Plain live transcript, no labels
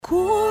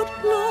Good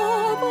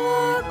love,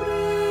 our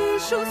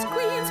gracious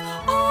queens,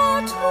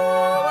 our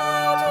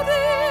throughout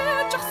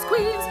their just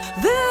queens,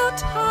 their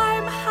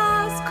time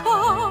has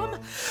come.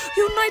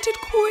 United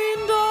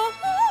Queendom.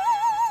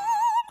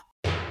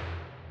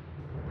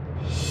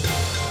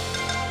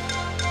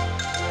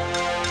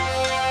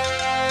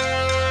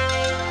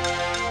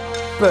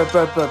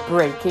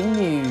 Breaking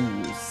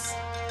news.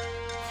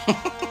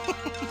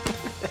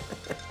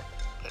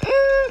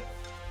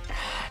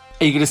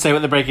 Are you going to say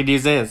what the breaking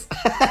news is?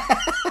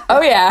 Oh,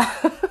 yeah.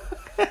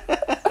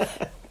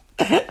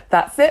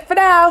 That's it for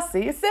now.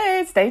 See you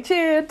soon. Stay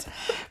tuned.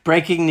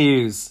 Breaking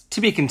news.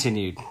 To be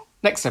continued.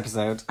 Next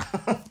episode.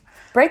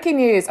 Breaking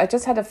news. I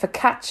just had a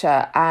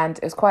focaccia and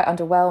it was quite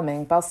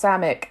underwhelming.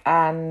 Balsamic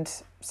and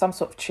some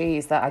sort of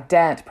cheese that I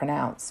daren't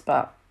pronounce,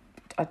 but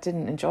I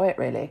didn't enjoy it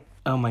really.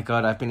 Oh my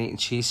God, I've been eating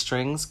cheese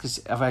strings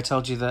because have I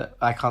told you that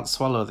I can't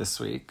swallow this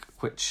week?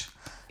 Which,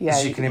 Yeah,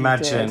 as you can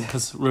imagine,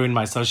 has ruined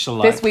my social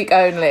life. This week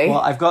only. Well,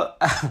 I've got...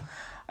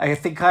 I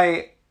think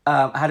I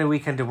had a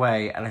weekend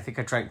away and I think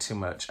I drank too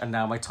much and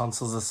now my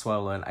tonsils are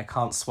swollen. I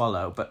can't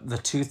swallow, but the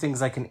two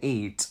things I can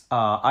eat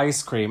are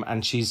ice cream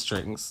and cheese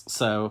strings.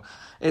 So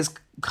it's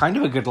kind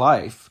of a good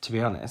life, to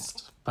be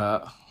honest.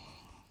 But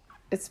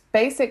It's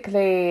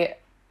basically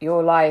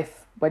your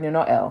life when you're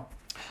not ill.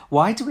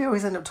 why do we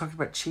always end up talking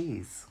about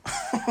cheese?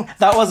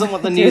 That wasn't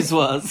what the news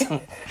was.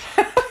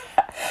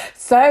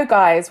 So,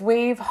 guys,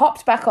 we've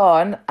hopped back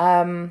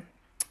on.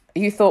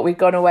 You thought we'd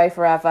gone away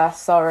forever.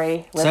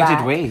 Sorry, we're back.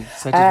 Did we.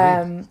 So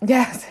did we.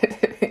 Yes,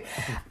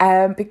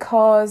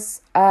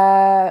 because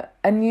a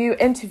new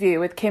interview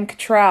with Kim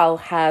Cattrall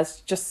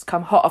has just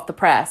come hot off the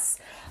press.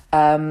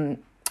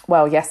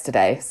 Well,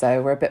 yesterday,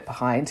 so we're a bit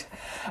behind.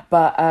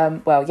 But,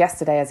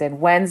 yesterday as in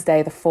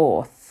Wednesday the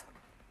 4th,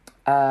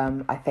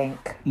 I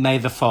think. May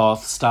the 4th,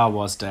 Star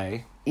Wars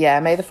Day.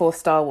 Yeah, May the 4th,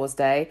 Star Wars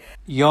Day.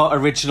 Your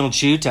original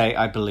due date,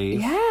 I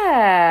believe.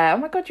 Yeah. Oh,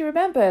 my God, you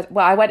remembered.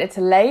 Well, I went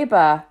into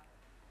labour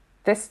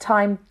this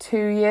time 2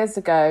 years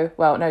ago.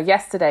 Well, no,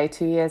 yesterday,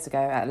 2 years ago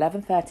at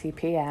 11:30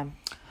 p.m.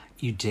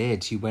 You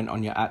did. You went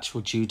on your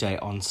actual due date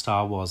on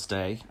Star Wars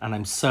Day. And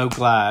I'm so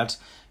glad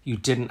you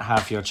didn't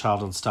have your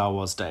child on Star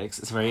Wars Day because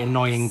it's a very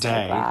annoying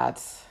day. Glad.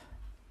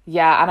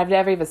 Yeah, and I've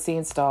never even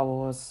seen Star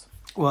Wars.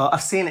 Well,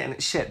 I've seen it and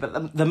it's shit,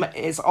 but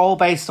it's all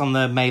based on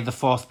the May the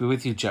 4th be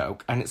with you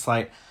joke. And it's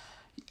like,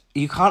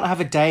 you can't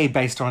have a day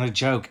based on a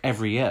joke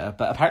every year,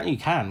 but apparently you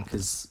can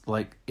because,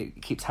 like,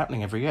 it keeps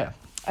happening every year.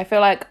 I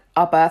feel like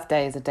our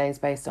birthdays are days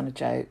based on a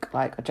joke,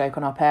 like a joke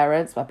on our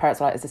parents. My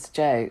parents are like, is this a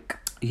joke?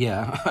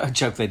 Yeah, a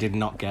joke they did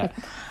not get.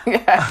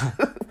 Yeah.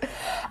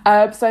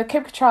 So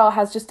Kim Cattrall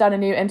has just done a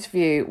new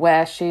interview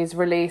where she's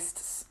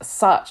released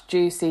such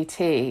juicy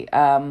tea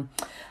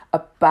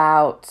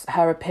about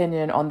her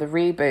opinion on the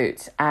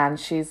reboot, and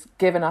she's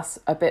given us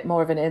a bit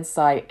more of an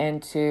insight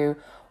into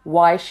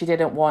why she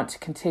didn't want to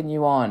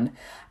continue on.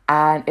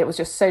 And it was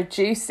just so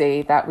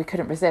juicy that we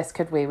couldn't resist,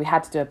 could we? We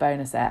had to do a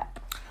bonus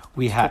ep.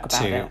 We had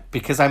to,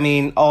 because I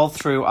mean, all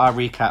through our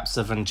recaps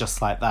of And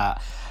Just Like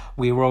That,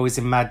 we were always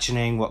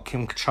imagining what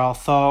Kim Cattrall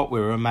thought. We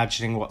were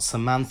imagining what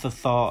Samantha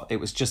thought. It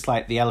was just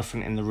like the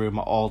elephant in the room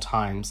at all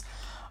times.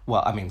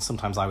 Well, I mean,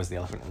 sometimes I was the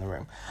elephant in the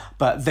room.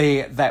 But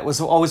that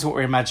was always what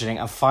we were imagining.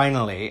 And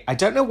finally, I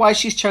don't know why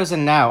she's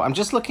chosen now. I'm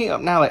just looking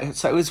up now.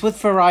 So it was with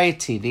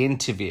Variety, the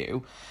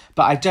interview.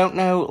 But I don't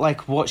know,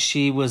 like, what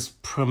she was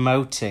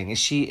promoting. Is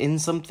she in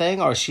something?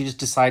 Or has she just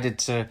decided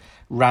to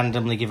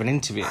randomly give an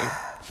interview?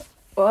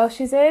 Well,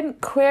 she's in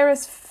Queer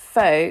as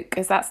Folk.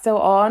 Is that still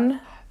on?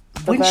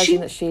 The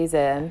version that she's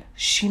in.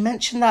 She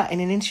mentioned that in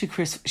an interview,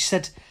 Chris. She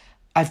said,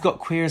 I've got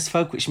Queer as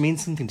Folk, which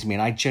means something to me.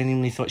 And I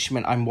genuinely thought she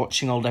meant I'm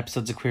watching old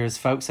episodes of Queer as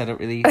Folk, so I don't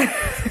really...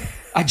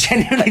 I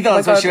genuinely thought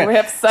that's what she meant. We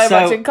have so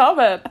much in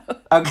common.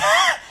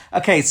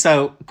 Okay,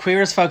 so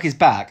Queer as Folk is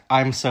back.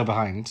 I'm so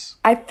behind.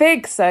 I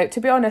think so.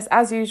 To be honest,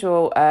 as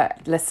usual,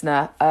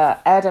 listener,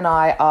 Ed and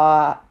I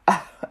are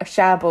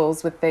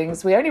shambles with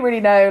things. We only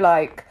really know,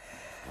 like,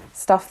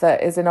 stuff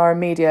that is in our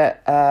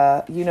immediate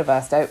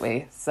universe, don't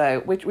we?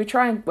 So we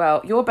try and,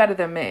 well, you're better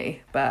than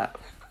me, but...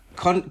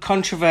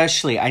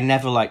 Controversially, I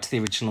never liked the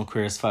original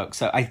Queer as Folk,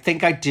 so I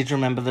think I did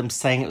remember them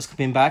saying it was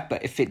coming back,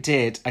 but if it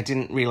did, I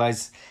didn't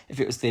realise if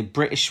it was the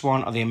British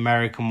one or the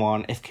American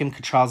one. If Kim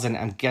Cattrall's in it,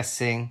 I'm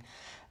guessing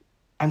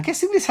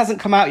this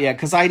hasn't come out yet,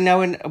 because I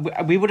know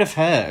we would have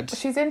heard.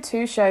 She's in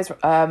 2 shows,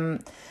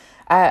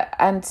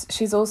 and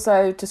she's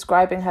also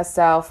describing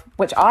herself,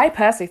 which I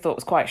personally thought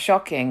was quite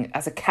shocking,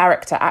 as a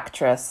character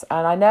actress,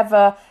 and I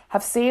never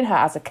have seen her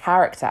as a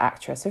character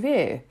actress. Have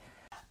you?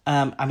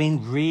 I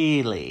mean,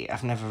 really,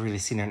 I've never really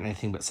seen her in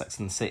anything but Sex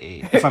and the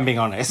City, if I'm being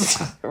honest.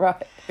 Right.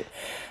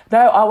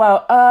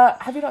 No,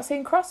 have you not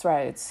seen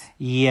Crossroads?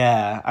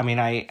 Yeah, I mean,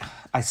 I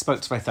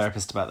spoke to my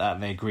therapist about that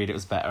and they agreed it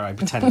was better. I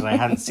pretended I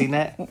hadn't seen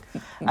it.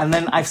 And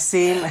then I've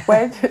seen,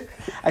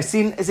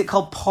 is it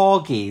called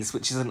Porgies,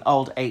 which is an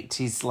old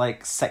 80s,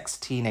 like, sex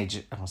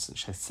teenager, I wasn't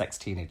sure sex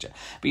teenager,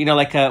 but you know,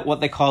 like,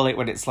 what they call it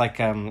when it's like,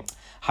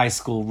 high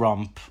school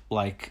romp,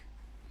 like,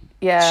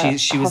 Yeah,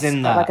 she was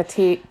in that, like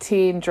a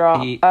teen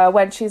drama.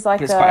 When she's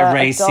like it's quite a a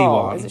racy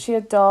doll. one. Isn't she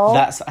a doll?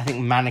 That's, I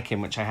think, Mannequin,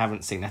 which I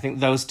haven't seen. I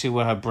think those two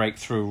were her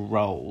breakthrough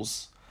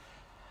roles.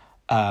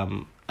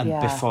 And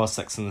before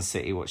Sex and the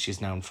City, what she's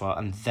known for,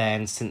 and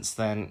then since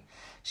then,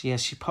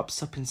 she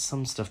pops up in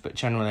some stuff. But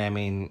generally, I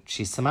mean,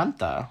 she's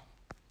Samantha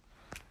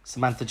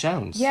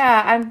Jones.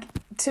 Yeah, and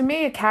to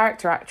me, a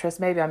character actress,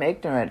 maybe I'm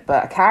ignorant,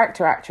 but a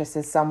character actress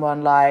is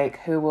someone like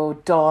who will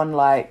don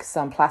like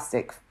some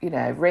plastic,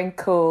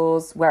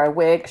 wrinkles, wear a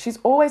wig. She's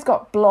always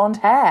got blonde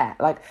hair,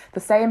 like the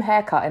same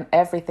haircut in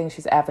everything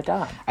she's ever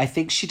done. I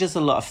think she does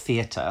a lot of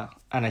theatre,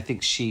 and I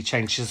think she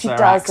changes her does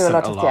do a accent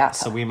lot a of lot, theatre.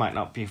 so we might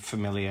not be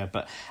familiar.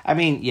 But, I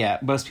mean, yeah,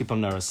 most people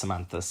know her as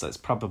Samantha, so it's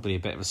probably a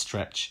bit of a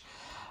stretch.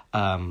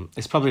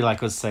 It's probably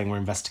like us saying we're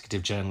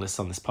investigative journalists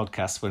on this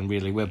podcast when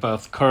really we're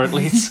both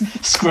currently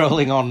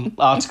scrolling on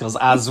articles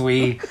as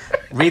we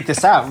read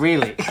this out,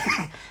 really.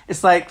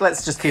 It's like,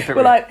 let's just keep it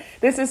real. Like,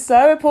 this is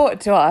so important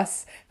to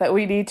us that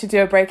we need to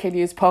do a breaking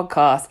news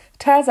podcast.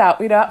 Turns out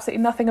we know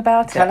absolutely nothing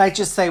about it. Can I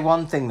just say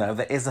one thing, though,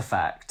 that is a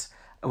fact?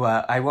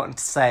 Well, I want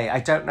to say,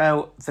 I don't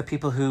know the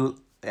people who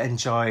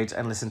enjoyed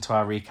and listened to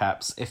our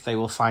recaps if they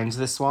will find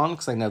this one,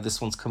 because I know this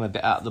one's come a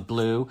bit out of the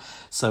blue.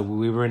 So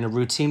we were in a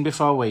routine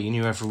before where you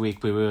knew every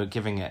week we were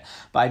giving it,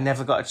 but I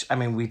never got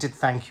we did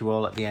thank you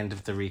all at the end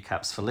of the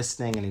recaps for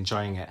listening and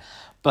enjoying it,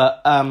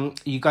 but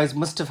you guys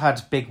must have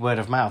had big word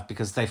of mouth,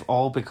 because they've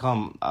all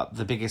become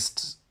the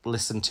biggest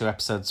listened to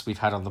episodes we've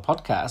had on the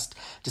podcast,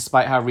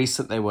 despite how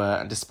recent they were,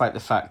 and despite the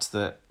fact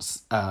that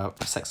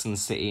Sex and the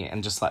City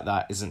and Just Like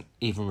That isn't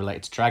even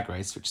related to Drag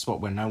Race, which is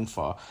what we're known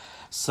for.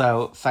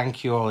 So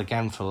thank you all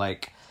again for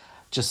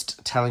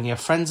just telling your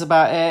friends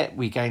about it.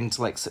 We gained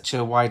such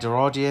a wider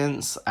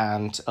audience,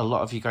 and a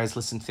lot of you guys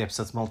listened to the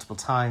episodes multiple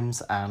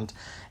times, and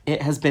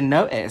it has been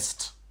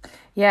noticed.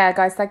 Yeah,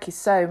 guys, thank you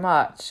so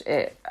much.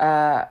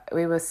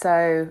 We were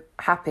so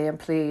happy and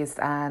pleased,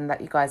 and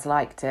that you guys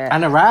liked it,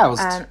 and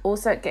aroused, and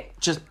also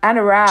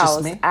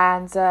aroused,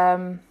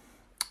 and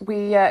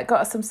we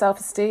got some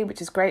self-esteem,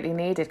 which is greatly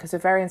needed because we're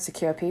very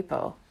insecure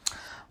people.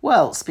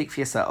 Well, speak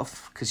for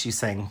yourself, because you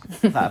saying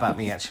that about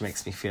me actually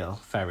makes me feel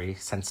very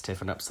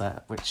sensitive and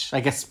upset, which I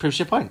guess proves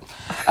your point.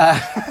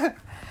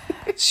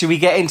 Should we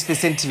get into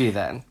this interview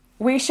then?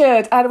 We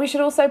should, and we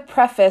should also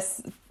preface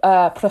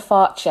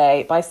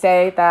Preface by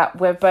saying that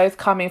we're both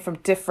coming from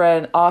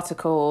different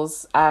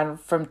articles and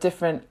from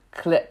different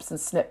clips and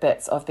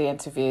snippets of the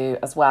interview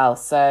as well.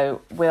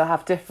 So we'll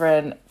have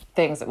different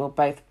things that we'll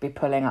both be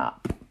pulling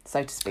up,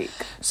 so to speak.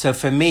 So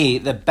for me,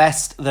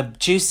 the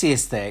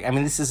juiciest thing, I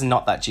mean, this is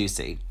not that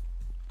juicy,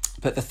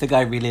 but the thing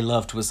I really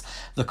loved was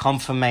the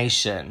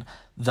confirmation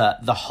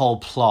that the whole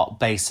plot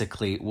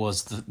basically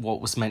was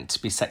what was meant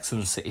to be Sex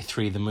and the City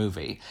 3, the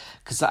movie.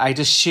 Because I'd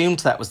assumed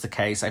that was the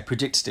case. I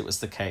predicted it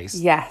was the case.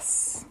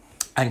 Yes.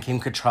 And Kim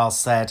Cattrall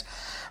said,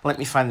 let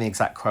me find the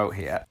exact quote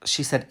here.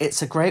 She said,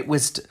 It's a great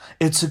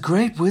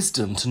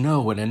wisdom to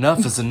know when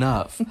enough is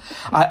enough.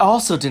 I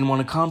also didn't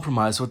want to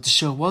compromise what the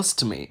show was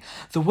to me.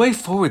 The way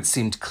forward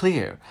seemed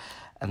clear.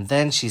 And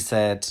then she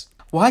said,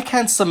 why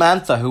can't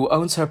Samantha, who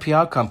owns her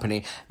PR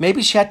company,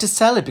 maybe she had to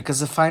sell it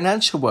because of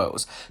financial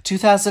woes.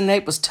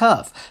 2008 was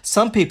tough.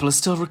 Some people are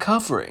still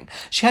recovering.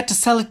 She had to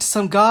sell it to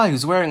some guy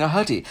who's wearing a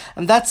hoodie,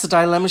 and that's the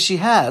dilemma she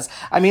has.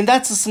 I mean,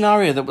 that's a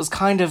scenario that was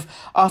kind of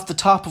off the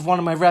top of one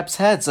of my reps'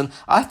 heads, and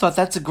I thought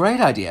that's a great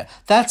idea.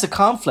 That's a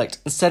conflict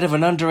instead of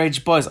an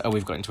underage boys. Oh,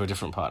 we've got into a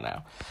different part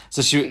now.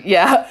 So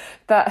Yeah,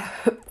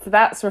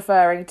 that's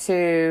referring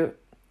to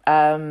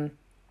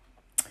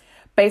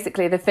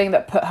basically the thing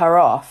that put her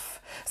off.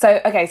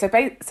 So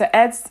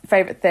Ed's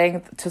favourite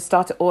thing to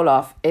start it all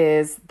off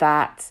is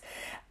that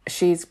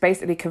she's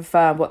basically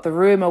confirmed what the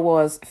rumour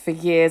was for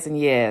years and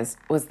years,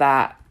 was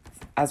that,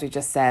 as we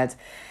just said,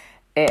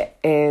 it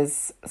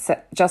is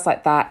Just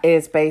Like That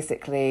is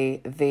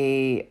basically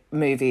the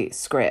movie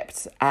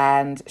script.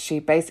 And she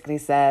basically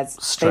says...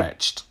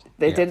 Stretched.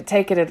 They didn't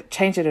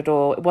change it at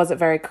all. It wasn't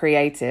very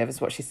creative, is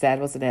what she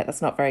said, wasn't it?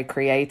 That's not very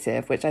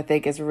creative, which I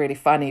think is really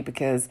funny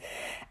because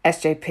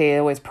SJP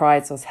always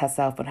prides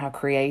herself on how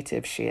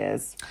creative she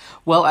is.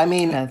 Well, I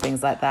mean... and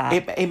things like that.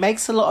 It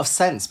makes a lot of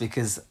sense,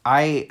 because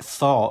I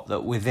thought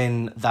that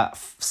within that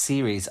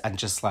series and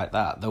Just Like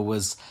That, there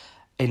was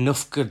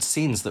enough good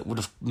scenes that would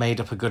have made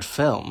up a good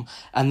film.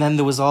 And then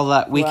there was all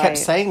that... We kept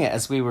saying it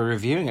as we were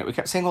reviewing it. We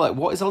kept saying,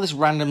 what is all this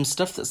random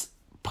stuff that's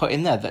put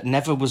in there that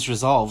never was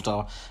resolved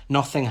or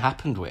nothing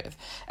happened with?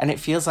 And it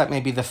feels like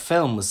maybe the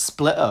film was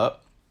split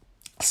up,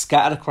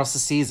 scattered across the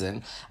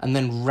season, and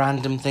then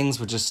random things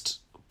were just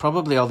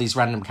probably all these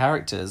random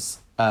characters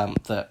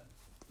that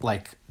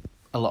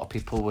a lot of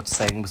people were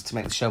saying was to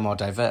make the show more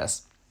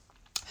diverse,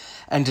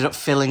 ended up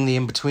filling the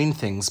in-between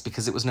things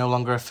because it was no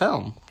longer a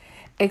film.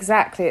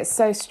 Exactly, it's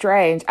so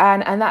strange,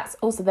 and that's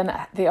also then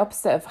the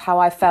opposite of how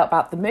I felt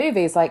about the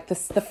movies. Like the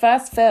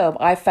first film,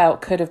 I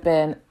felt could have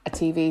been a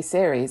TV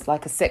series,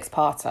 like a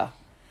 6-parter.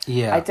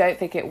 Yeah, I don't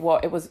think it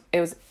was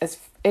as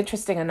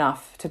interesting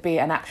enough to be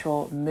an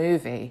actual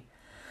movie.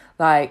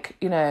 I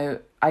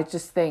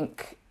just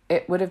think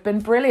it would have been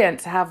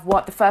brilliant to have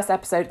the first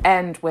episode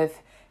end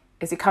with,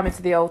 is he coming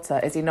to the altar?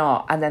 Is he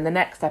not? And then the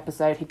next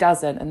episode, he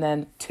doesn't. And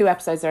then 2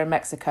 episodes are in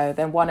Mexico.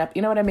 Then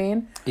you know what I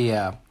mean?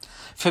 Yeah.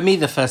 For me,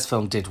 the first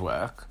film did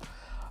work.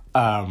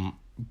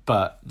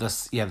 But the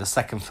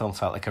second film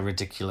felt like a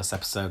ridiculous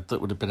episode that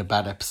would have been a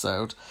bad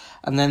episode.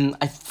 And then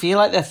I feel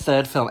like their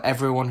third film,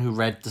 everyone who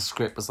read the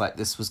script was like,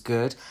 this was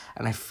good.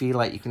 And I feel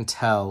like you can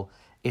tell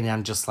in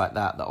And Just Like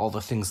That all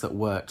the things that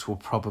worked were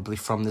probably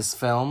from this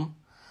film.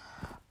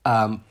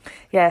 So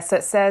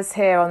it says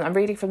here I'm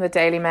reading from the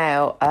Daily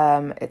Mail.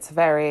 It's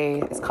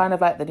kind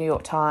of like the New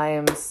York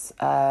Times,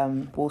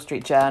 Wall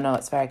Street Journal.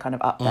 It's very kind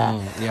of up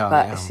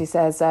there. She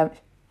says,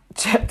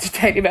 the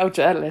Daily Mail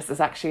journalist is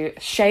actually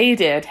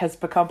shaded, has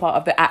become part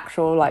of the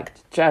actual like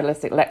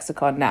journalistic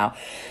lexicon now.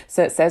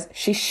 So it says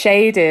she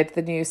shaded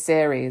the new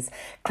series,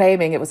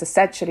 claiming it was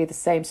essentially the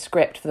same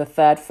script for the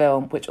third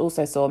film, which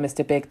also saw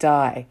Mr. Big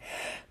die.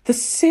 The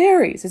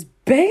series is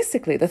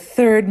basically the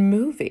third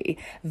movie.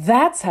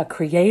 That's how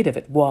creative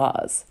it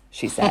was,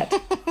 she said.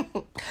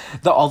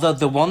 Although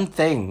the one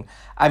thing,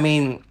 I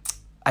mean,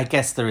 I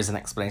guess there is an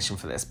explanation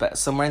for this, but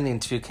somewhere in the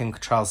interview, Kim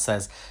Cattrall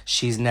says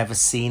she's never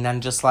seen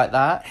And Just Like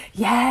That.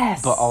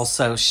 Yes. But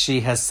also she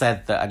has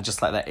said that And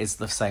Just Like That is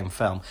the same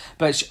film.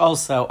 But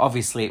also,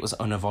 obviously, it was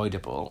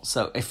unavoidable.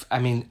 So,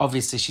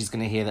 obviously she's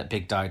going to hear that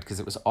Big died because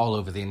it was all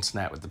over the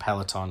internet with the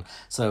Peloton.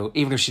 So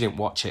even if she didn't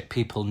watch it,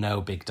 people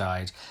know Big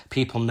died.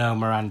 People know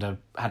Miranda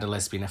had a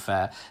lesbian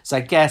affair. So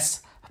I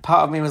guess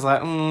part of me was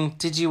like,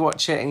 did you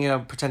watch it? And you're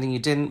pretending you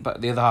didn't.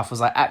 But the other half was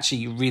like, actually,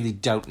 you really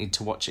don't need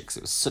to watch it because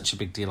it was such a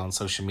big deal on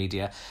social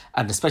media.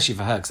 And especially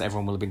for her, because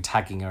everyone will have been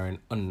tagging her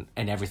in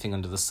everything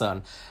under the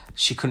sun.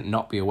 She couldn't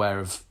not be aware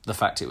of the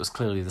fact it was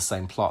clearly the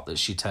same plot that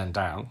she turned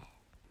down.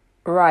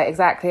 Right,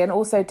 exactly. And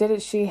also,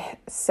 didn't she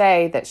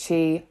say that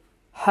she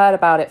heard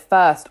about it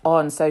first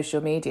on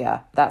social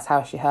media? That's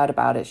how she heard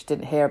about it. She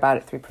didn't hear about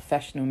it through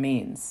professional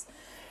means.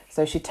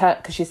 So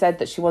because she said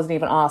that she wasn't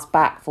even asked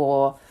back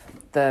for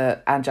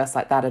the And Just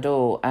Like That at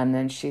all. And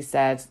then she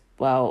said,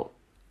 well,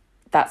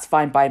 that's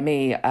fine by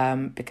me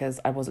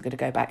because I wasn't going to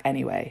go back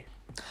anyway.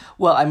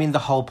 Well, I mean, the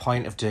whole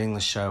point of doing the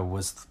show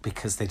was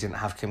because they didn't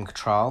have Kim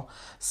Cattrall.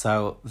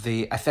 So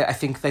I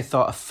think they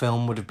thought a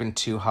film would have been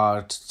too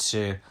hard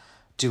to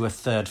do a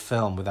third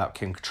film without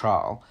Kim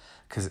Cattrall,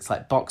 because it's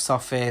like box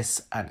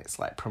office and it's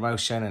like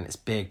promotion and it's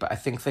big. But I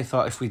think they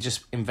thought if we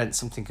just invent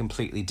something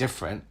completely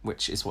different,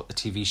 which is what the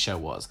TV show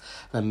was,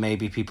 then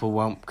maybe people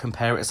won't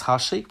compare it as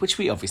harshly, which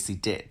we obviously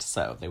did.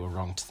 So they were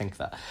wrong to think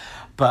that.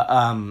 But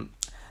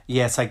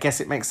yes, I guess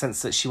it makes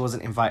sense that she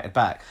wasn't invited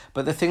back.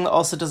 But the thing that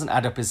also doesn't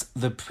add up is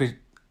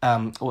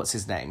what's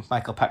his name?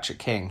 Michael Patrick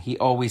King. He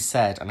always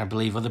said, and I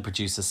believe other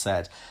producers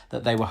said,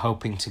 that they were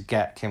hoping to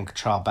get Kim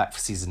Cattrall back for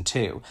season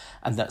 2,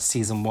 and that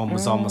season 1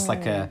 was almost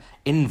like a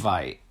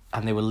invite,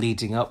 and they were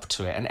leading up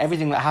to it. And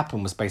everything that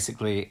happened was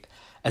basically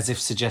as if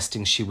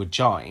suggesting she would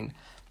join.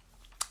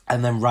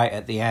 And then right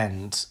at the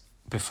end,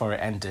 before it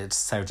ended,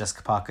 Sarah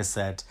Jessica Parker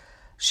said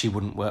she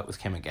wouldn't work with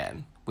Kim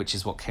again, which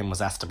is what Kim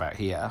was asked about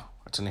here.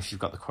 I don't know if you've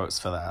got the quotes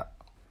for that.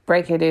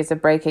 Breaking news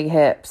of breaking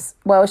hips.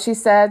 Well, she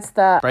said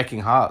that...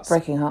 Breaking hearts.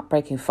 Breaking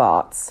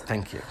farts.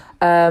 Thank you.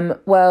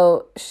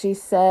 Well, she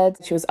said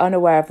she was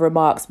unaware of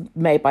remarks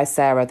made by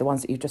Sarah, the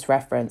ones that you just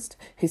referenced,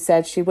 who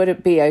said she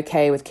wouldn't be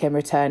okay with Kim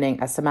returning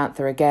as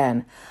Samantha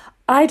again.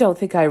 I don't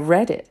think I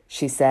read it,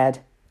 she said.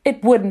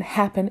 It wouldn't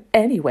happen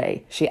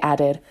anyway, she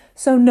added,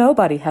 so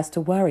nobody has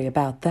to worry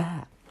about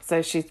that.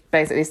 So she's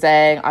basically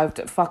saying,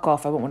 fuck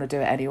off, I won't want to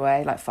do it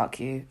anyway, like, fuck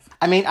you.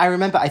 I mean, I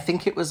remember, I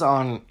think it was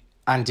on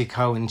Andy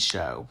Cohen's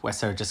show where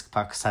Sarah Jessica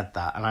Parker said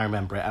that, and I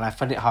remember it, and I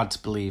find it hard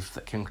to believe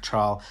that Kim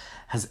Cattrall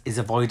is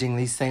avoiding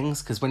these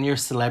things, because when you're a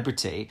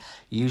celebrity,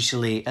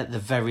 usually at the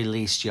very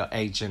least your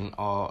agent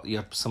or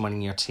someone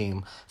in your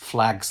team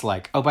flags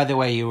like, oh, by the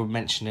way, you were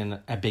mentioned in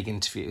a big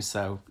interview,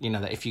 so you know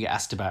that if you get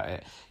asked about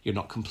it, you're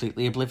not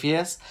completely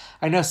oblivious.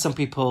 I know some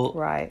people,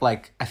 right,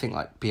 like I think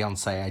like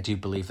Beyonce, I do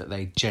believe that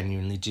they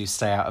genuinely do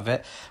stay out of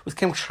it. With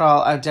Kim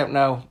Cattrall, I don't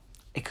know,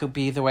 it could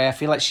be either way. I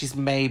feel like she's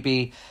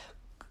maybe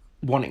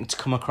wanting to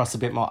come across a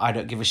bit more, I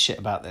don't give a shit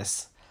about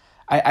this.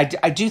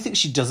 I do think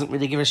she doesn't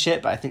really give a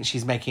shit, but I think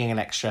she's making an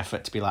extra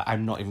effort to be like,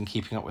 I'm not even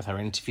keeping up with her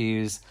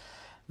interviews,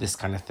 this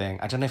kind of thing.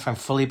 I don't know if I'm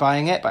fully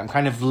buying it, but I'm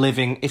kind of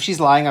living... If she's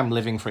lying, I'm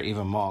living for it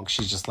even more, because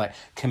she's just, like,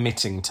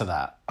 committing to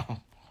that.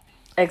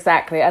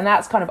 Exactly, and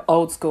that's kind of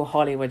old school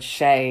Hollywood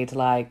shade,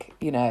 like,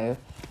 you know,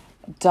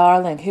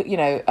 darling,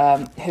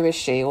 who is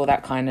she? All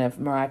that kind of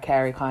Mariah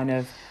Carey kind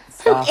of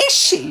stuff. Who is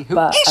she? Who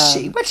is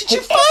she? Where did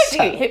you find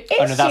her?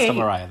 Oh, no, that's not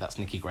Mariah, that's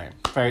Nikki Graham.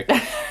 Very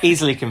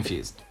easily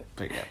confused.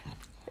 But yeah.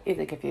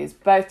 Easily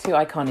confused. Both two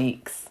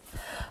iconics.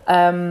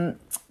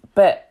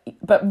 But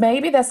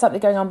maybe there's something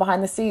going on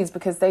behind the scenes,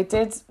 because they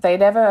just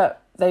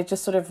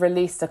sort of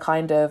released a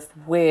kind of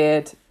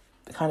weird,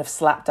 kind of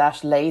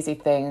slapdash lazy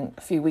thing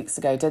a few weeks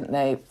ago, didn't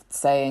they?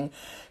 Saying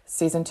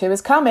season 2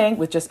 is coming,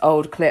 with just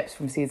old clips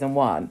from season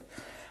 1.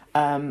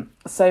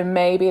 So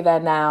maybe they're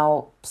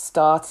now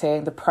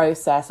starting the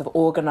process of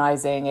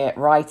organising it,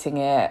 writing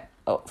it,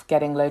 of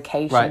getting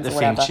locations Right, the or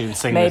theme whatever. tune,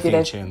 sing Maybe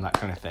the theme tune, that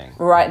kind of thing.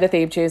 Right, the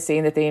theme tune,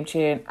 seeing the theme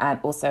tune, and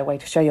also a way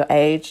to show your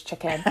age,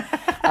 chicken.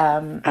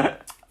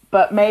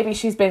 But maybe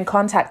she's been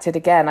contacted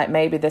again, like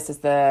maybe this is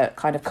the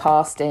kind of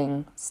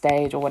casting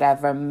stage or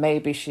whatever, and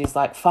maybe she's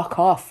like, fuck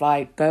off,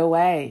 like, go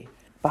away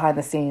behind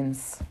the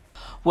scenes.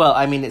 Well,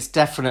 I mean, it's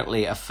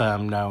definitely a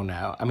firm no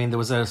now. I mean, there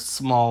was a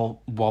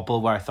small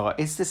wobble where I thought,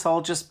 is this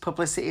all just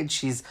publicity?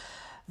 And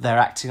they're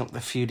acting up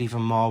the feud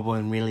even more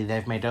when really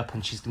they've made up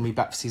and she's going to be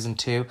back for season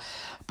 2.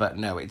 But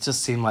no, it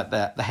just seemed like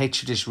the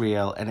hatred is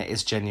real and it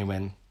is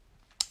genuine.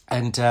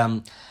 And,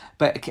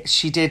 but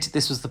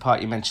this was the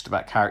part you mentioned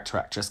about character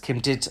actress. Kim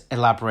did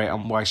elaborate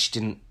on why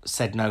she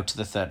said no to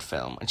the third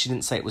film. And she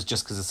didn't say it was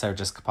just because of Sarah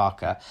Jessica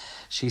Parker.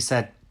 She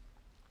said,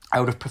 I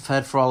would have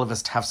preferred for all of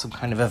us to have some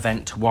kind of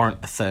event to warrant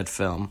a third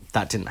film.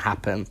 That didn't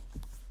happen.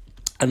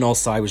 And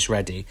also I was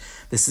ready.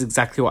 This is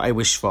exactly what I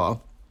wished for.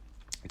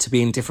 To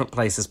be in different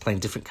places playing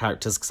different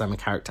characters because I'm a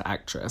character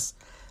actress.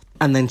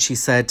 And then she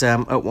said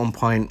at one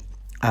point,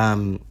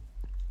 the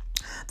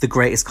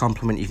greatest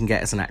compliment you can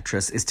get as an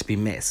actress is to be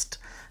missed.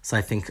 So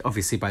I think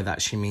obviously by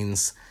that she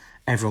means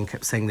everyone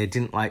kept saying they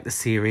didn't like the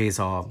series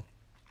or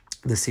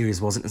the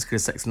series wasn't as good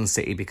as Sex and the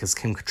City because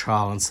Kim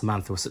Cattrall and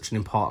Samantha were such an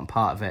important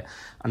part of it.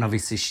 And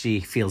obviously she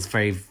feels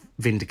very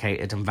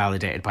vindicated and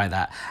validated by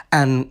that.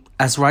 And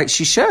as right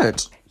she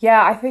should.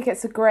 Yeah, I think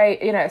it's a great,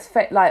 it's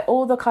like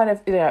all the kind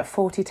of,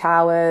 40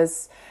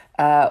 Towers,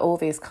 all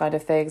these kind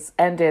of things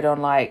ended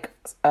on like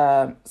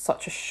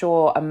such a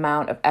short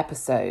amount of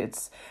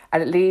episodes,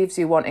 and it leaves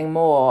you wanting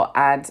more.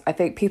 And I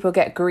think people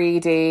get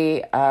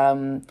greedy.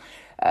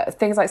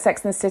 Things like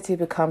Sex and the City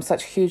become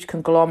such huge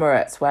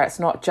conglomerates where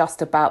it's not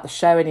just about the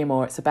show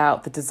anymore. It's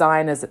about the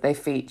designers that they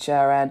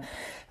feature, and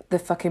the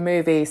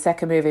fucking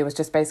second movie was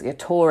just basically a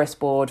tourist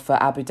board for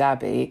Abu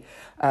Dhabi.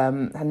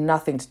 Had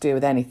nothing to do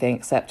with anything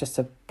except just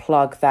to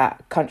plug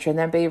that country and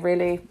then be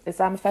really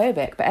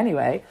Islamophobic. But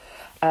anyway,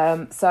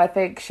 so I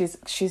think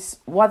she's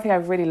one thing I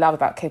really love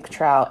about Kim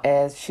Cattrall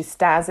is she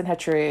stands in her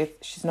truth.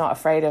 She's not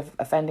afraid of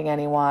offending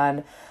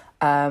anyone.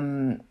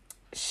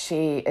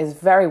 She is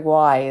very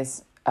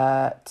wise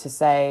to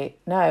say,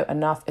 no,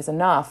 enough is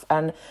enough.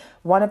 And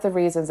one of the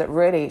reasons that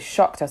really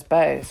shocked us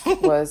both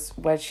was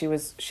when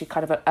she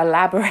kind of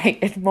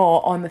elaborated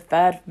more on the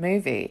third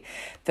movie,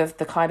 the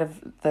kind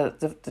of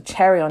the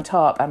cherry on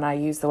top, and I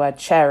use the word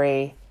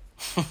cherry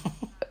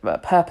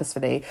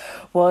purposefully,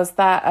 was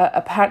that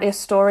apparently a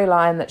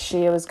storyline that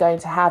she was going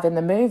to have in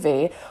the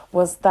movie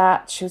was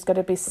that she was going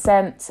to be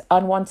sent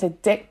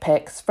unwanted dick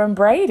pics from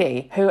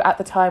Brady, who at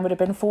the time would have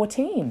been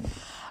 14.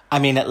 I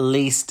mean, at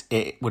least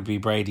it would be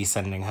Brady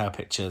sending her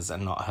pictures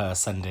and not her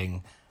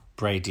sending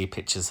Brady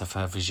pictures of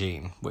her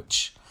vagine,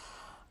 which,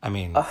 I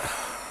mean,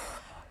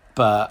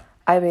 but...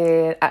 I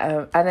mean,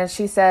 and then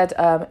she said,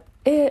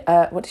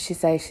 what did she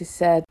say? She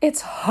said,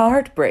 it's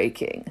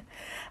heartbreaking.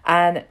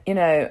 And,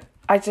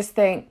 I just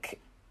think,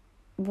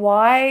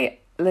 why...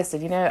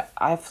 Listen,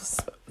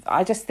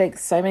 I just think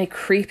so many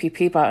creepy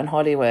people out in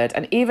Hollywood,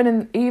 and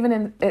even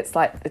in It's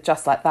Like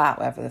Just Like That,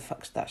 whatever the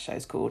fuck that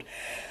show's called,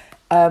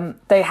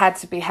 they had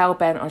to be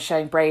hell-bent on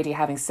showing Brady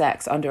having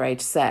sex,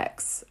 underage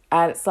sex.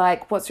 And it's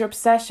like, what's your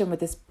obsession with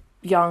this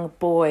young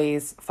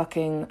boy's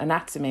fucking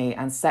anatomy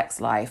and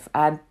sex life?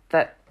 And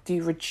that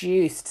you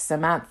reduced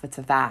Samantha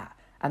to that.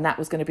 And that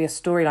was going to be a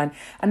storyline.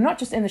 And not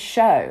just in the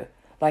show,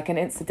 like an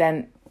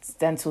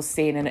incidental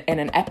scene in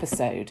an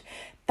episode.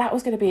 That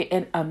was going to be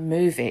in a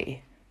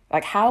movie.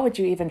 Like, how would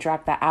you even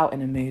drag that out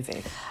in a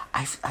movie?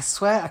 I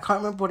swear, I can't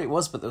remember what it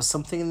was, but there was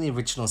something in the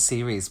original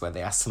series where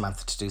they asked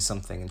Samantha to do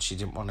something and she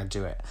didn't want to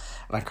do it.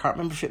 And I can't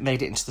remember if it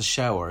made it into the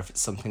show or if it's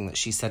something that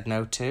she said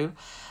no to.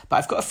 But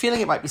I've got a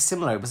feeling it might be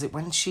similar. Was it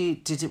when she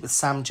did it with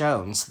Sam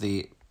Jones,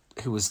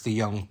 who was the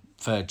young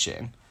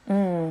virgin?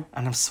 And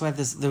I swear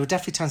there were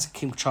definitely times when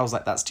Kim Cattrall was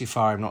like, that's too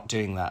far, I'm not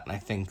doing that. And I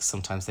think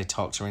sometimes they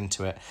talked her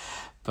into it.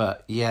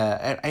 But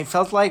yeah, it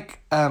felt like...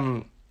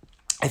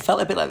 I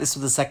felt a bit like this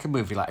with the second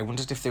movie. Like, I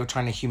wondered if they were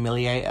trying to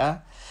humiliate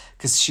her.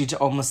 Because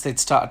they'd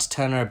started to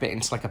turn her a bit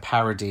into like a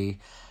parody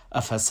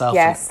of herself.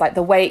 Yes, like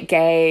the weight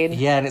gain.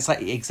 Yeah, and it's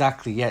like,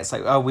 exactly, yeah. It's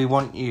like, oh, we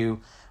want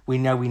you, we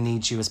know we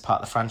need you as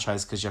part of the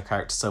franchise because your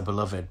character's so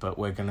beloved, but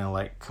we're going to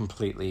like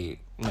completely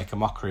make a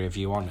mockery of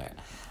you on it.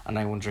 And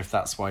I wonder if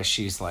that's why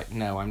she's like,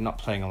 no, I'm not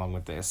playing along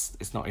with this.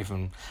 It's not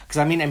even... Because,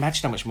 I mean,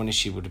 imagine how much money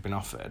she would have been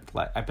offered.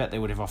 Like, I bet they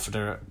would have offered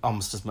her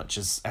almost as much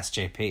as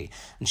SJP.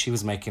 And she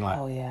was making, like,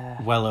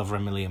 well over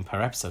 $1 million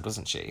per episode,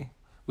 wasn't she?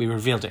 We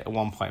revealed it at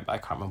one point, but I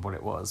can't remember what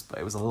it was. But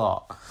it was a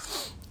lot.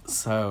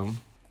 So...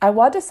 I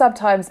wonder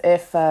sometimes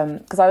if...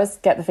 Because I always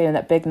get the feeling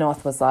that Big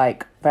North was,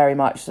 like, very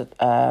much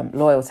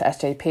loyal to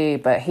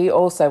SJP, but he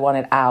also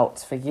wanted out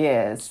for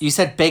years. You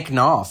said Big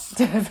North.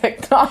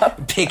 Big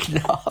North. Big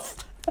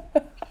North.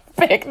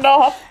 Big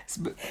North.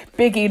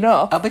 Big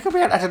enough. I think we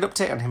had an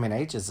update on him in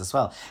ages as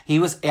well.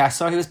 I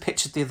saw he was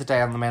pictured the other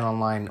day on the Mail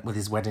Online with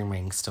his wedding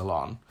ring still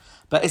on.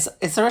 But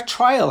is there a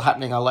trial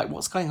happening, or like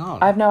what's going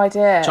on? I have no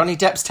idea. Johnny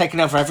Depp's taken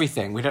over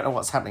everything. We don't know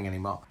what's happening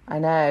anymore. I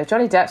know.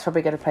 Johnny Depp's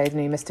probably going to play the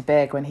new Mr.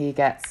 Big when he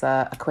gets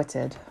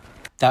acquitted.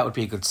 That would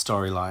be a good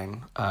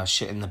storyline.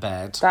 Shit in the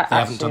bed. That they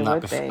haven't actually done that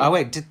would before. be. Oh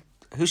wait,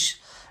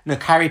 no,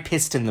 Carrie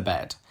pissed in the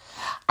bed.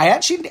 I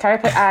actually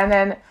And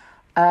then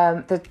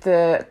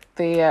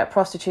the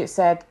prostitute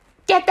said,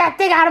 "Get that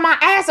thing out of my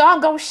ass or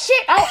I'm gonna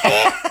shit on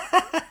it."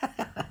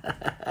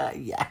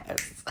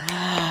 Yes.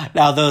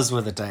 Now those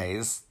were the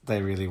days.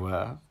 They really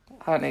were.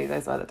 I don't know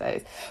those other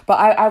days. But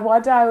I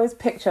wonder, I always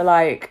picture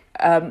like,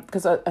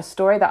 because a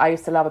story that I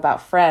used to love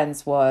about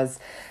Friends was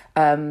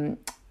Jennifer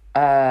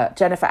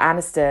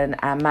Aniston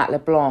and Matt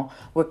LeBlanc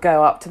would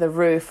go up to the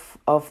roof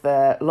of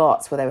the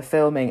lots where they were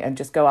filming and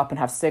just go up and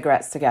have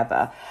cigarettes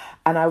together.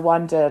 And I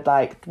wondered,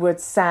 like,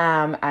 would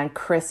Sam and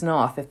Chris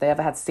Noth, if they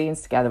ever had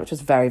scenes together, which was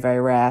very, very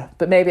rare,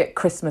 but maybe at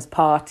Christmas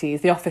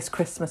parties, the office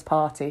Christmas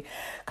party,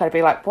 kind of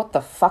be like, what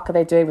the fuck are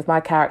they doing with my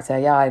character?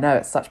 Yeah, I know,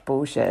 it's such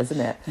bullshit, isn't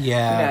it?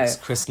 Yeah, You know? it's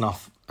Chris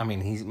Noth. I mean,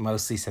 he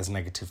mostly says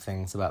negative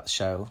things about the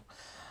show.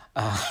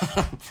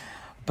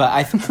 But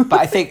I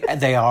think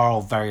they are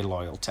all very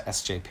loyal to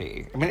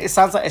SJP. I mean, it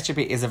sounds like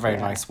SJP is a very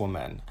nice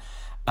woman.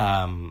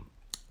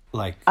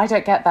 I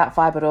don't get that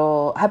vibe at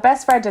all. Her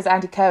best friend is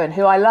Andy Cohen,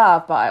 who I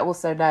love, but I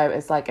also know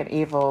is like an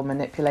evil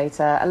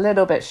manipulator, a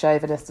little bit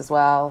chauvinist as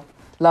well,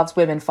 loves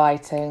women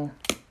fighting,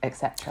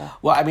 etc.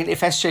 Well, I mean,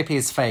 if SJP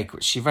is fake,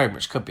 which she very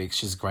much could be because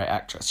she's a great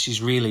actress,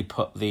 she's really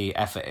put the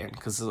effort in,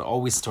 because there's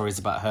always stories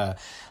about her,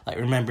 like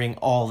remembering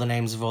all the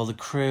names of all the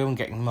crew and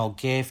getting them all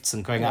gifts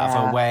and going out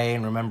of her way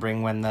and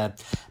remembering when their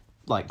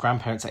like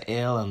grandparents are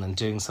ill and then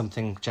doing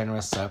something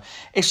generous. So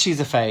if she's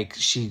a fake,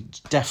 she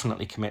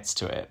definitely commits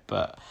to it.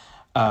 But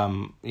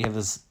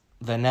there's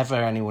never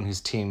anyone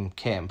who's Team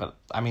Kim. But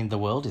I mean, the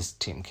world is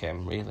Team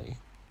Kim, really.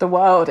 The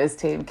world is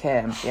Team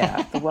Kim.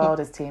 Yeah, the world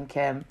is Team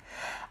Kim.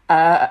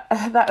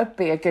 That would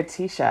be a good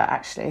T-shirt,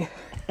 actually.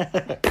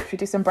 Should we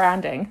do some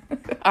branding?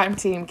 I'm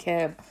Team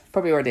Kim.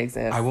 Probably already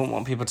exists. I wouldn't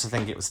want people to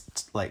think it was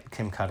like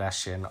Kim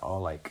Kardashian or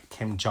like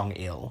Kim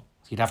Jong-il.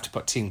 You'd have to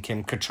put Team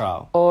Kim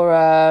Cattrall. Or,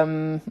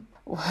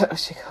 what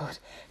was she called?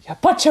 Yeah,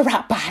 bunch of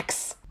rat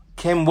bags.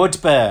 Kim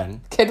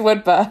Woodburn. Kid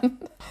Woodburn.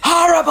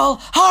 Horrible,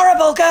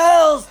 horrible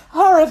girls.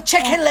 Horrible.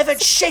 Chicken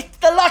livered shit,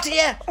 the lot of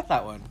you.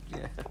 That one,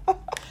 yeah.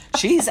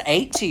 She's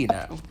 80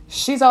 now.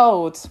 She's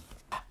old.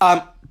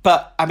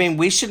 But, I mean,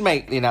 we should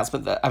make the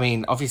announcement that, I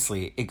mean,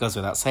 obviously, it goes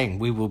without saying,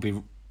 we will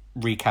be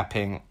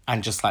recapping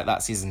And Just Like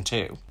That Season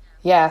 2.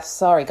 Yeah,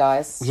 sorry,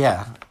 guys.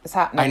 Yeah. It's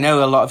happening. I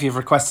know a lot of you have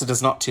requested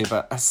us not to,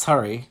 but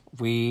sorry,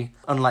 we,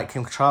 unlike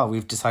Kim Cattrall,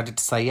 we've decided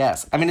to say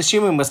yes. I mean,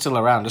 assuming we're still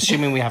around,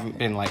 assuming we haven't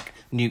been, like,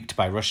 nuked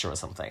by Russia or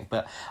something,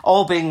 but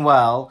all being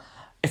well,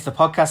 if the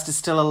podcast is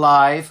still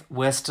alive,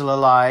 we're still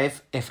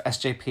alive, if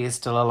SJP is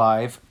still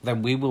alive,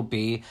 then we will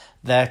be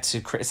there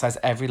to criticise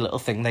every little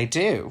thing they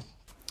do.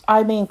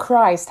 I mean,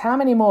 Christ, how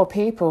many more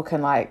people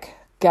can, like,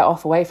 get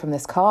off away from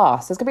this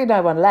cast? There's going to be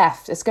no one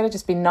left. It's going to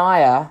just be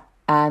Naya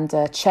and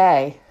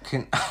Che.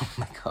 Oh,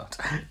 my God.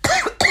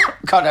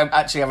 God, I'm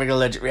actually having an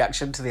allergic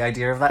reaction to the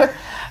idea of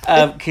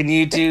that. Can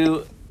you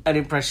do an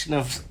impression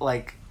of,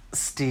 like,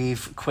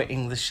 Steve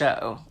quitting the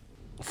show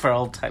for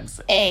old time's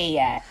sake?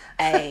 Hey,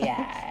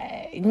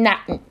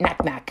 knock,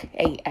 knock, knock.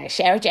 Hey,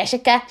 Sarah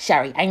Jessica,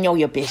 sorry, I know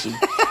you're busy.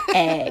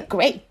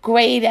 Great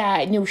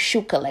new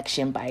shoe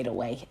collection, by the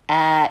way.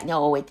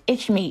 No,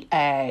 it's me,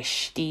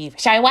 Steve.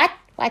 Sorry, what?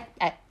 What?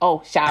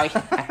 Sorry.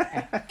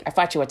 I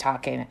thought you were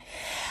talking.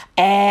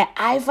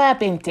 I've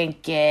been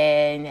thinking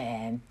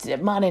and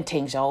mulling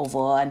things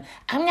over, and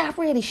I'm not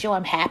really sure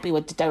I'm happy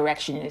with the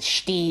direction that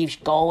Steve's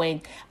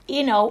going.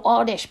 You know,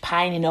 all this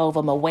pining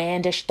over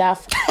Miranda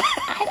stuff.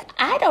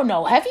 I don't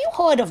know. Have you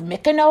heard of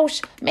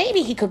Mykonos?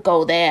 Maybe he could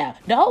go there.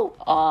 No?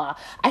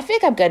 I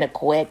think I'm going to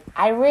quit.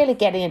 I'm really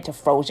getting into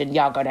frozen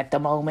yogurt at the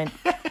moment.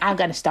 I'm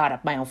going to start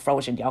up my own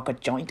frozen yogurt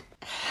joint.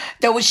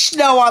 There was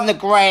snow on the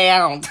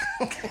ground.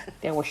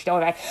 There was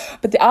snow.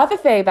 But the other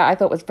thing that I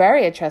thought was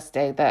very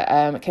interesting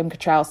that Kim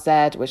Cattrall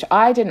said, which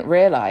I didn't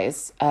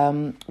realise,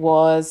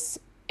 was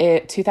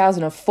in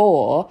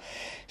 2004,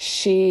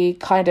 she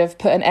kind of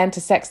put an end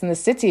to Sex and the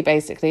City,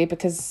 basically,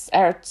 because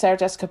Sarah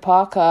Jessica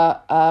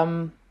Parker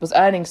was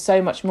earning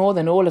so much more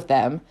than all of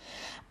them.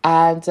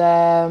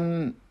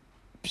 And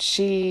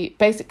she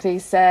basically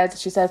said,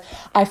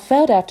 I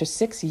felt after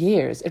 6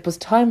 years it was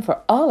time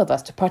for all of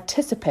us to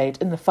participate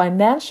in the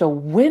financial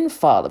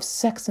windfall of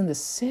Sex and the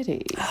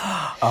City.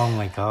 Oh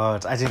my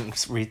God, I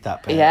didn't read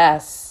that bit.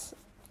 Yes.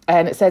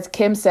 And it says,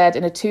 Kim said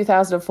in a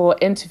 2004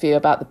 interview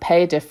about the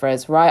pay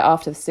difference right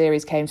after the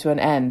series came to an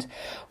end,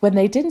 when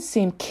they didn't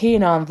seem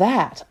keen on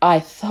that, I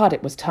thought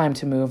it was time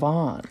to move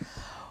on.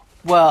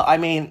 Well, I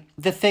mean,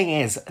 the thing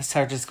is,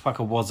 Sarah Jessica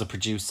Parker was a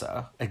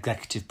producer,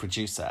 executive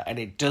producer, and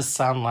it does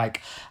sound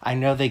like, I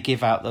know they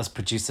give out those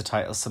producer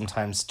titles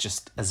sometimes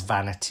just as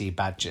vanity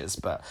badges,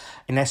 but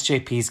in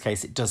SJP's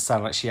case, it does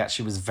sound like she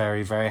actually was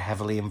very, very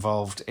heavily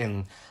involved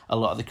in a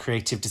lot of the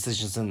creative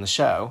decisions in the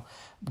show,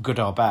 good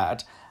or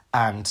bad,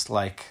 and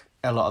like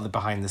a lot of the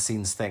behind the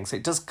scenes things. So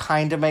it does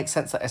kind of make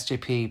sense that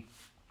SJP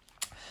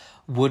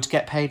would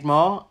get paid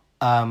more,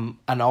 and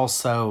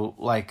also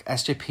like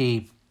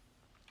SJP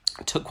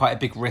took quite a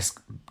big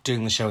risk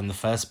doing the show in the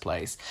first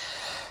place.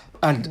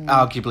 And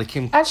arguably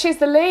Kim... And she's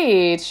the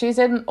lead. She's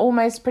in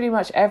almost pretty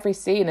much every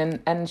scene,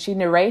 and she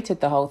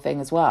narrated the whole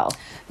thing as well.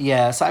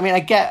 Yeah, so I mean, I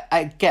get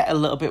a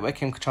little bit where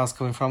Kim Cattrall's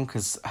coming from,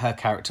 because her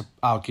character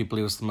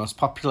arguably was the most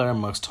popular and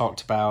most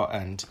talked about,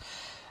 and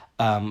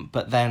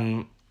but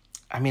then,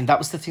 I mean, that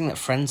was the thing that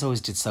Friends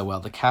always did so well.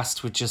 The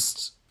cast would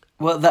just...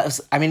 Well,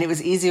 it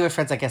was easier with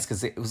Friends, I guess,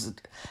 because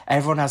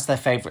everyone has their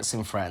favourites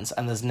in Friends,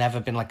 and there's never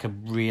been, like, a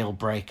real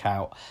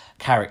breakout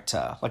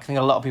character. Like, I think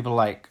a lot of people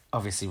like,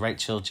 obviously,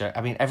 Rachel,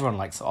 everyone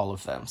likes all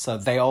of them, so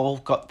they all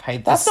got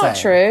paid the same.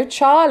 That's not true.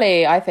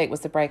 Charlie, I think, was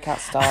the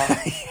breakout star.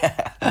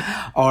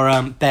 Yeah. Or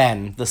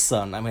Ben, the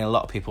son. I mean, a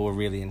lot of people were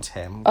really into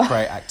him.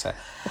 Great actor.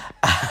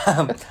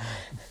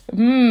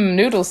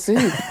 Noodle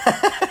soup.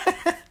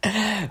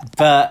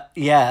 But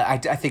yeah,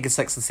 I think in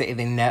Sex and the City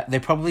they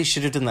probably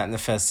should have done that in the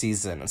first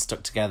season and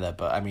stuck together.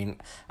 But I mean,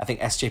 I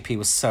think SJP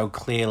was so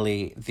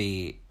clearly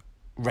the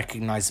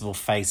recognisable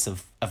face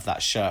of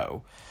that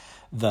show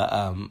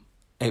that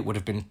it would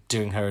have been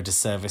doing her a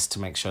disservice to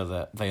make sure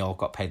that they all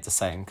got paid the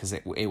same, because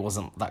it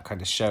wasn't that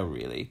kind of show,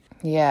 really.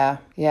 Yeah.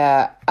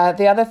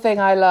 The other thing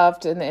I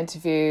loved in the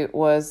interview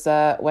was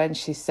when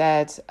she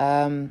said...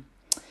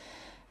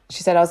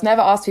 She said, I was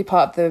never asked to be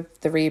part of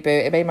the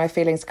reboot. It made my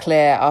feelings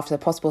clear after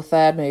the possible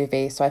third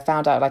movie, so I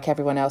found out like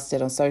everyone else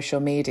did on social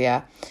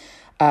media.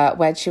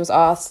 When she was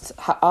asked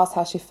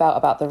how she felt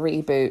about the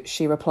reboot,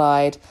 she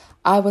replied,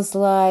 I was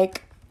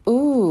like,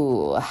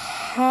 ooh,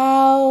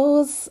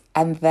 how's...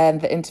 And then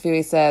the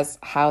interviewee says,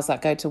 how's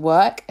that going to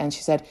work? And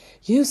she said,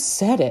 you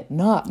said it,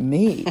 not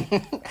me.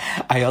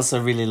 I also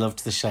really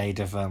loved the shade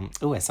of, I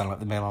sound like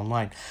the Mail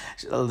Online,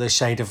 the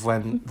shade of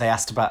when they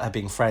asked about her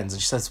being friends,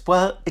 and she says,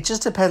 well, it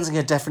just depends on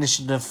your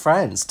definition of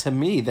friends. To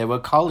me, they were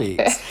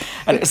colleagues.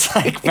 And it's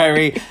like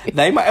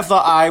they might have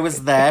thought I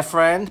was their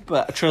friend,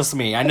 but trust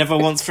me, I never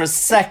once for a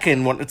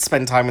second wanted to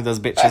spend time with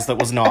those bitches that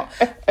was not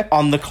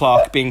on the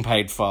clock being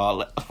paid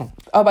for.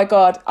 Oh my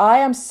God, I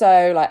am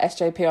so like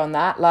SJP on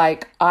that.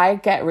 Like, I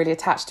get really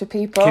attached to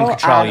people. Kim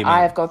Cattrall, you mean?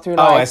 I have gone through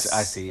like... Oh, I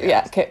see,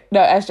 yeah.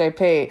 No,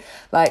 SJP.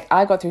 Like,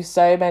 I got through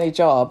so many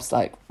jobs,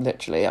 like,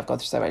 literally, I've gone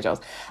through so many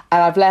jobs.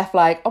 And I've left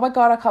like, oh my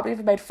God, I can't believe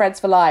we made friends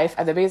for life.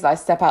 And the reason I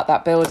step out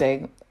that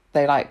building,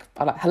 I'm like,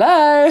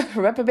 hello,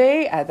 remember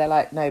me? And they're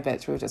like, no,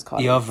 bitch, we were just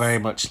colleagues. You're very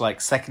much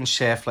like, second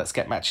shift, let's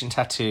get matching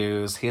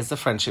tattoos, here's the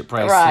friendship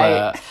bracelet.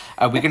 Right.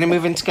 Are we going to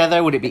move in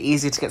together? Would it be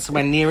easier to get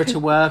somewhere nearer to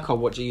work? Or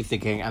what are you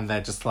thinking? And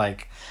they're just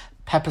like,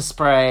 pepper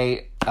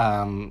spray,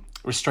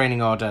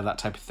 restraining order, that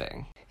type of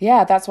thing.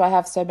 Yeah, that's why I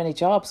have so many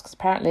jobs, because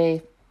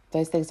apparently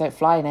those things don't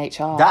fly in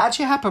HR. That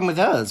actually happened with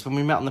us when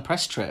we met on the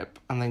press trip,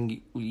 and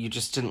then you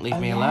just didn't leave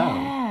me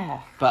alone. Yeah.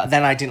 But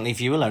then I didn't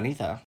leave you alone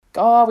either.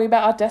 Oh, we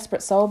met our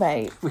desperate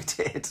soulmate. We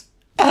did.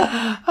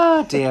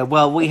 Oh dear.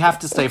 Well, we have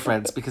to stay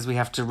friends because we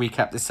have to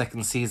recap this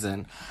second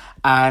season,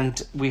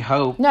 and we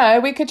hope...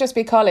 No, we could just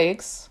be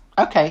colleagues.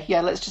 Okay,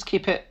 yeah, let's just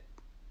keep it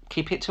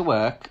to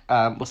work.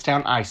 We'll stay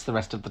on ice the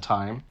rest of the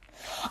time.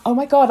 Oh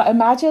my God,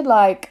 imagine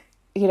like,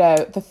 you know,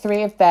 the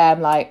three of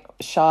them, like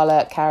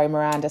Charlotte, Carrie,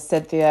 Miranda,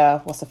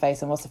 Cynthia, what's her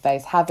face,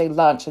 having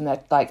lunch in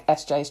their like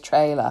SJ's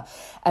trailer.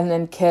 And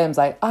then Kim's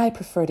like, I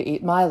prefer to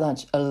eat my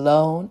lunch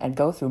alone and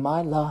go through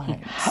my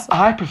lines.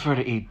 I prefer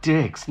to eat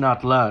dicks,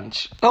 not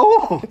lunch.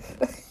 Oh!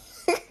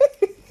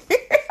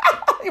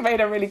 You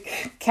made a really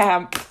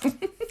camp.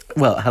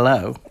 Well,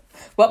 hello.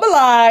 What we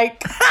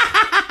like.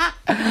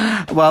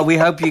 Well, we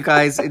hope you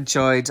guys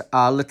enjoyed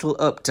our little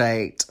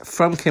update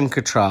from Kim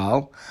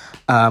Cattrall.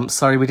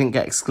 Sorry we didn't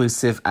get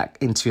exclusive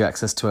interview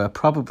access to her.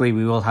 Probably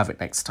we will have it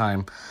next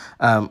time.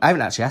 I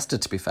haven't actually asked her,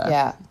 to be fair.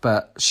 Yeah.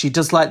 But she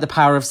does like the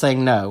power of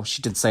saying no.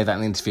 She did say that in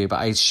the interview. But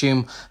I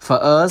assume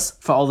for us,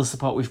 for all the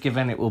support we've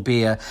given, it will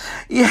be a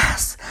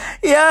yes,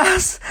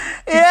 yes,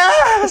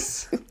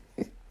 yes.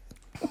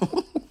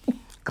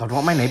 God,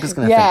 what my neighbour's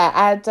going to think.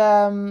 Yeah,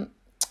 and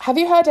have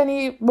you heard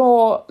any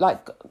more,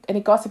 like,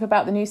 any gossip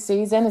about the new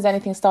season? Has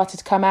anything started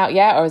to come out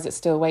yet, or is it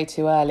still way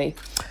too early?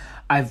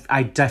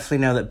 I definitely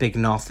know that Big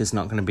North is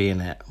not going to be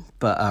in it,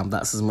 but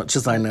that's as much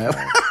as I know.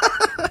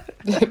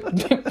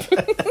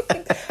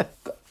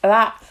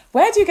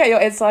 Where do you get your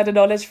insider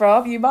knowledge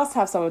from? You must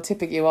have someone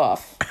tipping you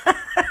off.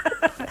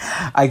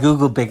 I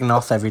Google Big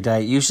North every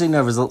day. Usually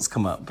no results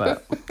come up,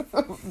 but...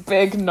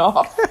 Big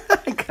North.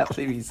 I can't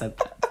believe you said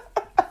that.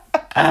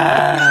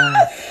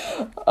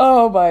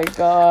 Oh my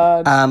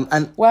God.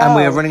 And we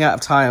are running out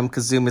of time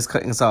because Zoom is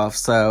cutting us off.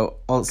 So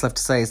all that's left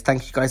to say is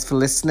thank you guys for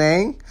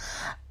listening,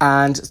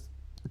 and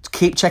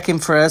keep checking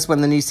for us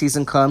when the new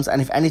season comes.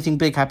 And if anything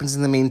big happens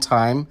in the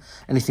meantime,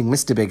 anything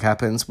Mr. Big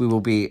happens, we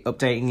will be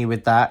updating you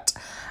with that.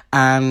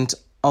 And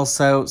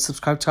also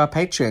subscribe to our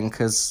Patreon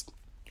because,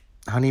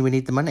 honey, we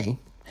need the money.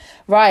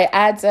 Right,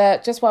 and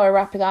just while we're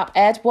wrapping up,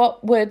 Ed,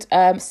 what would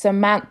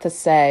Samantha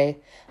say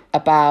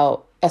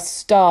about a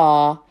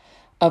star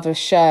of a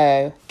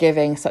show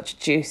giving such a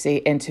juicy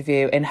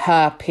interview in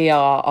her PR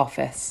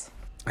office?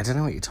 I don't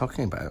know what you're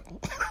talking about.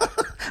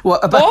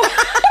 What about...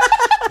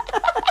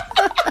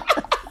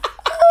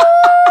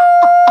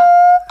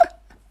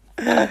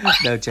 Oh.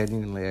 No,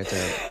 genuinely, I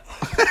don't.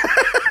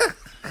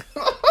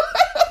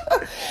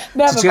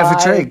 Never Did you have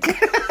a mind. drink?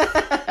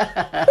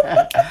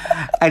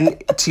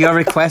 And to your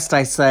request,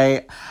 I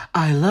say,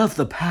 I love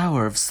the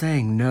power of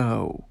saying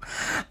no.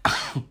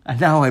 And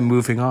now I'm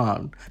moving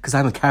on, because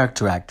I'm a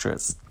character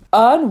actress.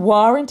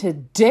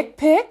 Unwarranted dick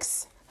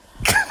pics?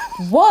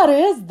 What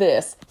is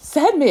this?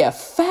 Send me a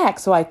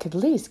fax so I could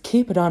at least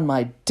keep it on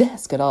my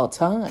desk at all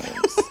times.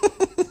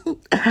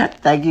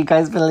 Thank you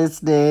guys for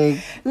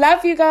listening.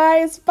 Love you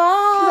guys.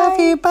 Bye. Love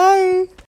you. Bye.